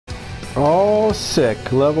Oh,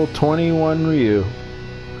 sick. Level 21 Ryu.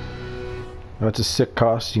 That's a sick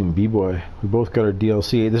costume, B-Boy. We both got our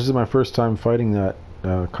DLC. This is my first time fighting that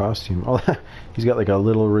costume. Oh, he's got like a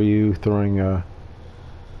little Ryu throwing a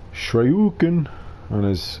Shoryuken on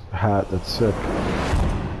his hat. That's sick.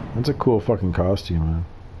 That's a cool fucking costume, man.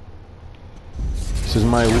 This is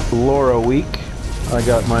my Laura week. I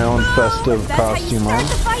got my own festive costume on.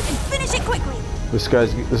 This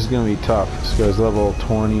is gonna be tough. This guy's level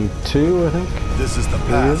 22, I think. This is the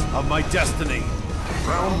path of my destiny.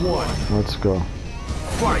 Round 1. Let's go.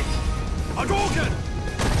 Fight! Hadouken!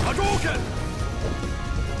 Hadouken!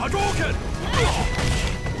 Hadouken!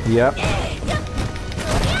 Yep.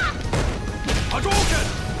 Hadouken!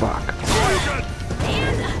 Fuck. Hadouken!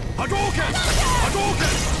 Hadouken!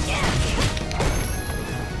 Hadouken!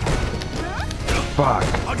 Fuck.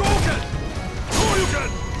 Hadouken! Hadouken!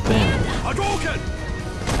 Damn. Hadouken!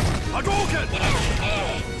 Hadouken!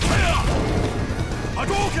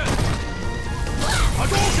 Hadouken!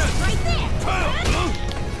 Hadouken! Right there!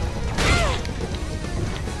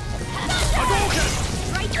 Hadouken!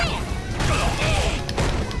 Right there!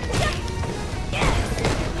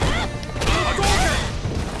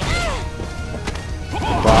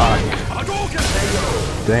 Fuck.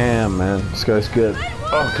 Damn, man. This guy's good.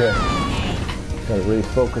 Okay. Gotta really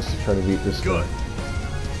focus to try to beat this guy.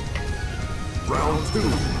 Round 2.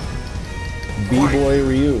 B-Boy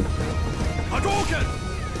Ryu. Hadouken!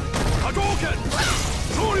 Hadouken!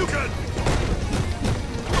 Shoryuken!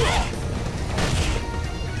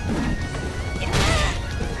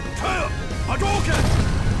 Hadouken!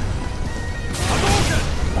 Hadouken!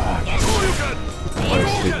 Shoryuken!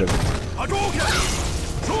 Hadouken! Hadouken!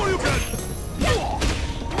 Shoryuken!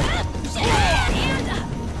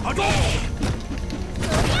 Hadouken!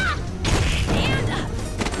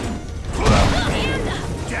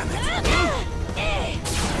 Damn it!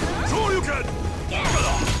 Shoryuken!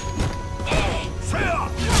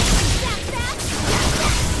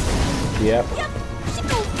 Yep.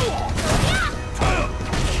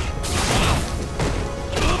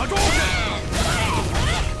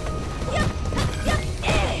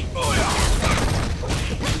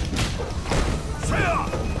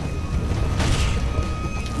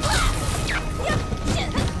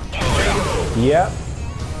 Yep.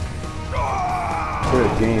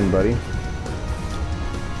 Good game, buddy.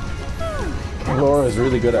 Laura's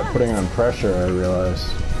really good at putting on pressure, I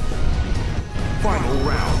realize. Final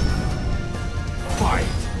round. Fight.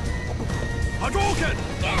 Hadouken!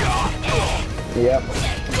 Yep.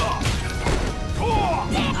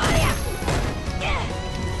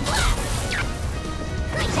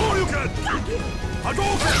 Shoryuken!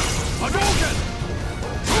 Hadouken! Hadouken!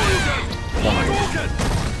 Shoryuken! Hadouken!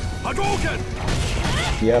 Hadouken!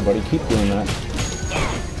 Yeah, buddy, keep doing that.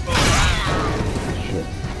 Shit.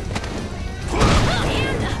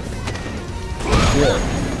 Shit.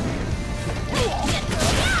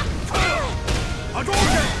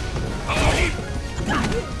 Hadouken!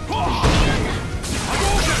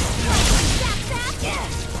 Hadouken!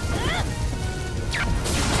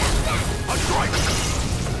 A strike!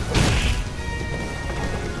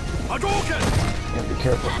 Hadouken! Yeah, be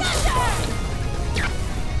careful.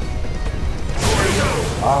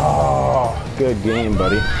 Oh, good game,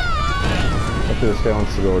 buddy. Hopefully this guy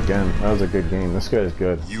wants to go again. That was a good game. This guy's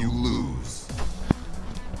good. You lose.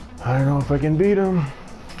 I don't know if I can beat him.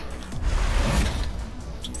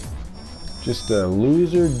 Just a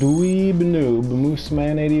loser dweeb noob,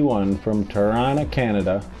 Mooseman81 from Toronto,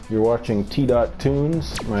 Canada. You're watching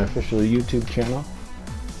T.Tunes, my official YouTube channel.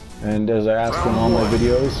 And as I ask in all my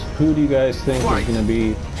videos, who do you guys think is going to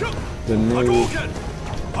be the new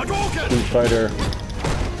Street Fighter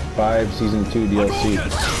 5 Season 2 DLC?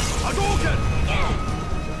 Hadouken!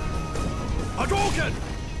 Hadouken!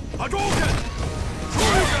 Hadouken!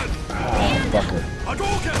 Shoryuken! Ah, fucker.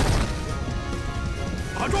 Hadouken!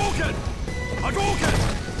 Hadouken! Hadouken!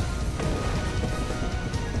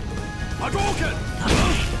 Hadouken!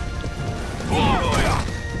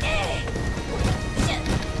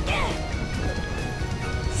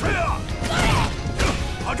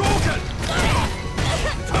 Hadouken!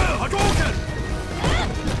 Hadouken!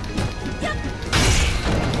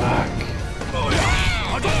 Fuck.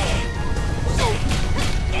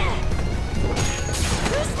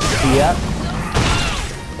 Yep.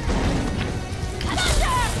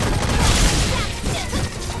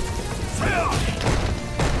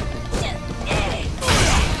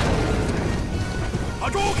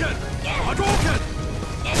 Hadouken! Hadouken!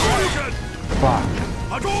 Shoryuken! Fuck.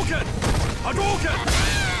 Hadouken! Hadouken!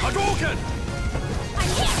 Hadouken!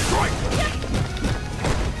 Strike!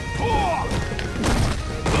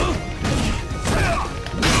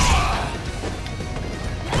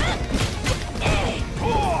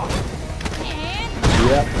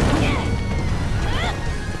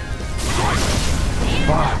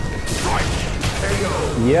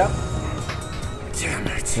 Yep. Damn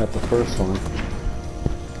it. Got the first one.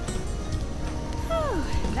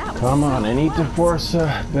 That was Come on, so I need to close. force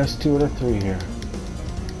best 2 out of 3 here.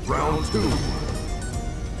 Round 2.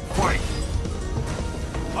 Fight.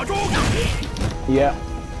 Hadouken! Yep.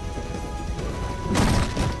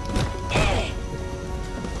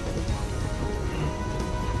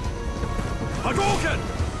 Hadouken!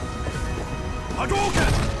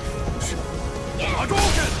 Hadouken!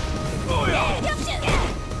 Hadouken! Oh yeah!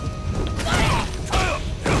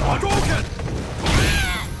 Hadouken!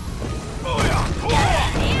 Oh yeah!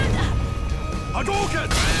 Hadouken!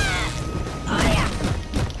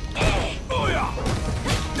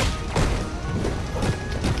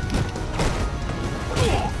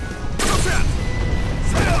 Oh yeah! That's it!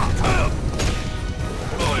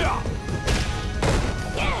 Oh yeah!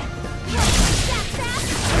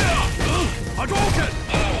 Hadouken!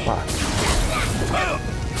 Fuck.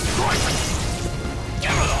 Strike!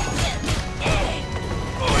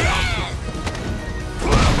 Oh yeah!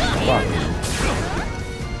 Fuck.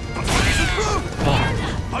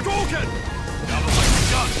 Hadouken! Now the fight is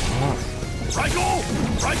done! Triangle!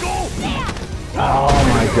 Triangle! Oh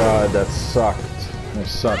my god, that sucked. That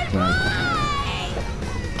sucked, man.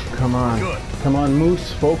 Come on. Good. Come on,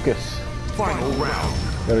 Moose, focus. Final round!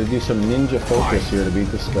 Gotta do some ninja focus here to beat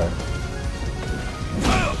this guy.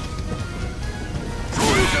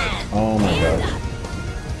 Shoryuken! Oh my god.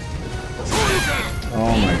 Shoryuken!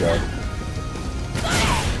 Oh my god.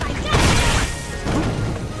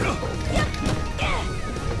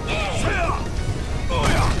 Oh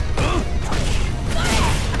yeah!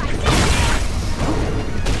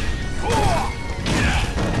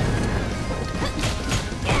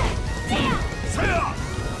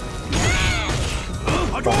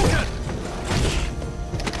 Hadouken!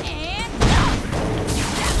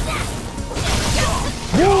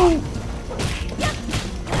 Woo!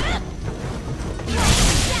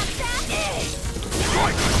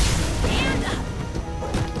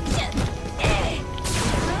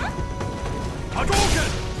 Hadouken!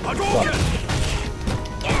 Hadouken!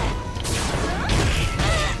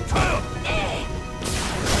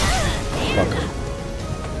 Fuck.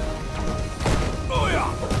 Oh yeah!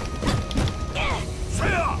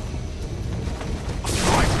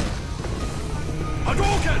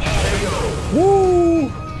 Hadouken! Woo!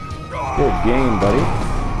 Good game, buddy.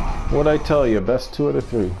 What'd I tell you? Best 2 out of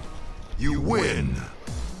 3. You win!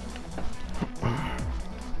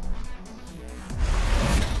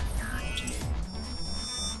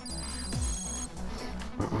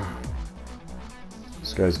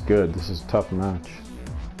 This guy's good. This is a tough match.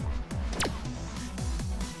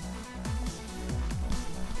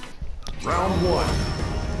 Round 1.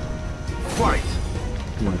 Fight!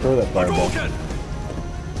 Come on, throw that fireball. Hadouken!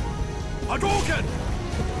 Hadouken!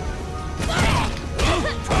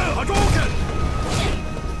 Hadouken!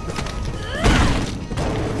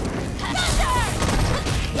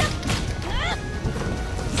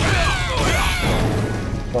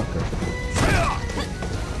 Fucker.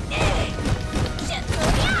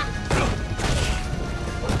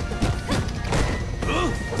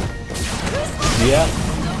 Yep.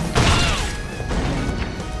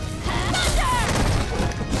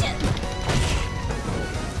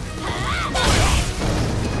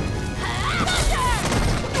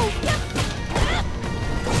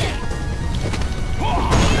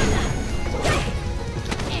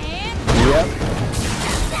 Yep.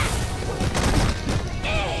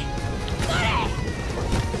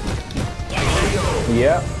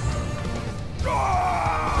 Yep.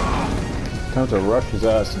 Time to rush his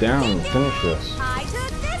ass down and finish this. I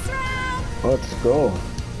took this round. Let's go.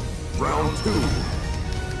 Round 2.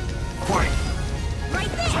 Fight!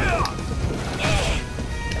 Right there.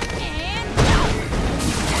 And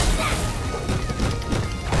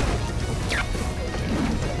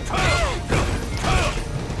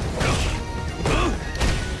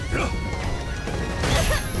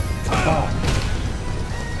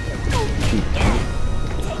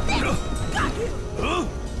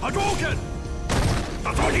Hadouken!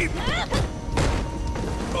 Atari!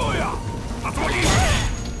 Oh yeah! Atari!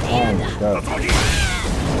 Oh my god. Atari!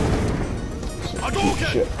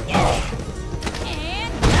 Hadouken! Shit.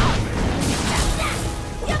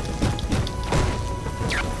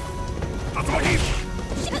 Atari!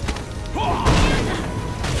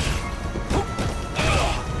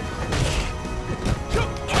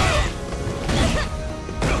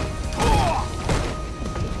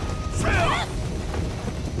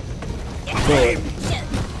 Good.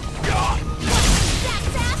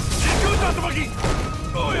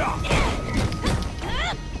 Oh yeah!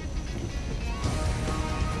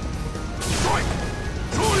 Strike!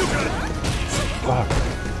 Shoryuken! Fuck.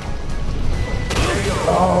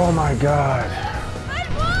 my god. I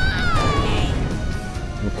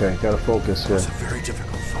Okay, gotta focus here. It's a very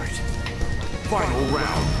difficult fight. Final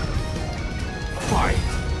round. Fight.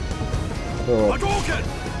 Throw it. Hadouken!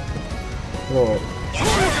 Throw it.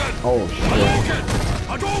 Hadouken! Oh shit. Hadouken!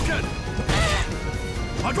 Hadouken!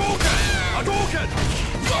 Hadouken! Hadouken!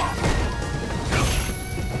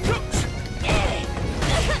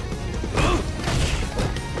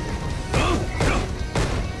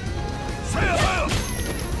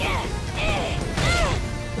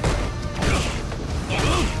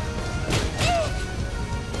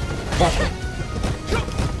 Fuck it.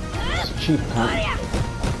 It's cheap, huh?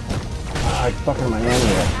 Ah, I fucking my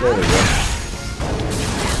anyway. There we go.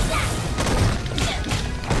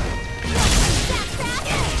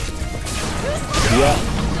 Yeah.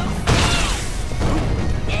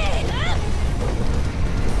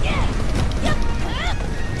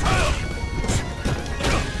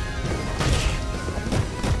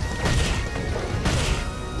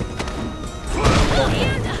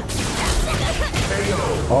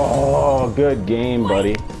 Oh, good game,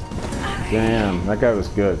 buddy. Damn, that guy was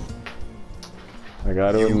good. I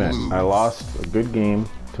gotta admit, I lost a good game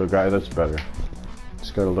to a guy that's better.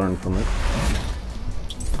 Just gotta learn from it.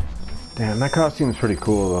 Damn, that costume's pretty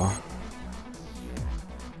cool though.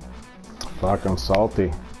 Fuck, I'm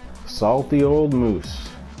salty. Salty old moose.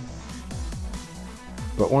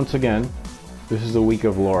 But once again, this is the week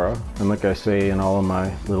of Laura, and like I say in all of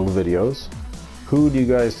my little videos, who do you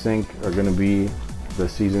guys think are gonna be the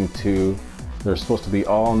season 2? They're supposed to be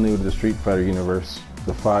all new to the Street Fighter universe.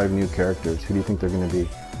 The 5 new characters. Who do you think they're gonna be?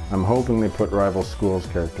 I'm hoping they put rival schools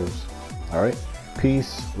characters. Alright?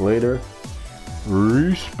 Peace, later,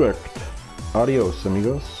 respect. Adios,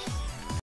 amigos.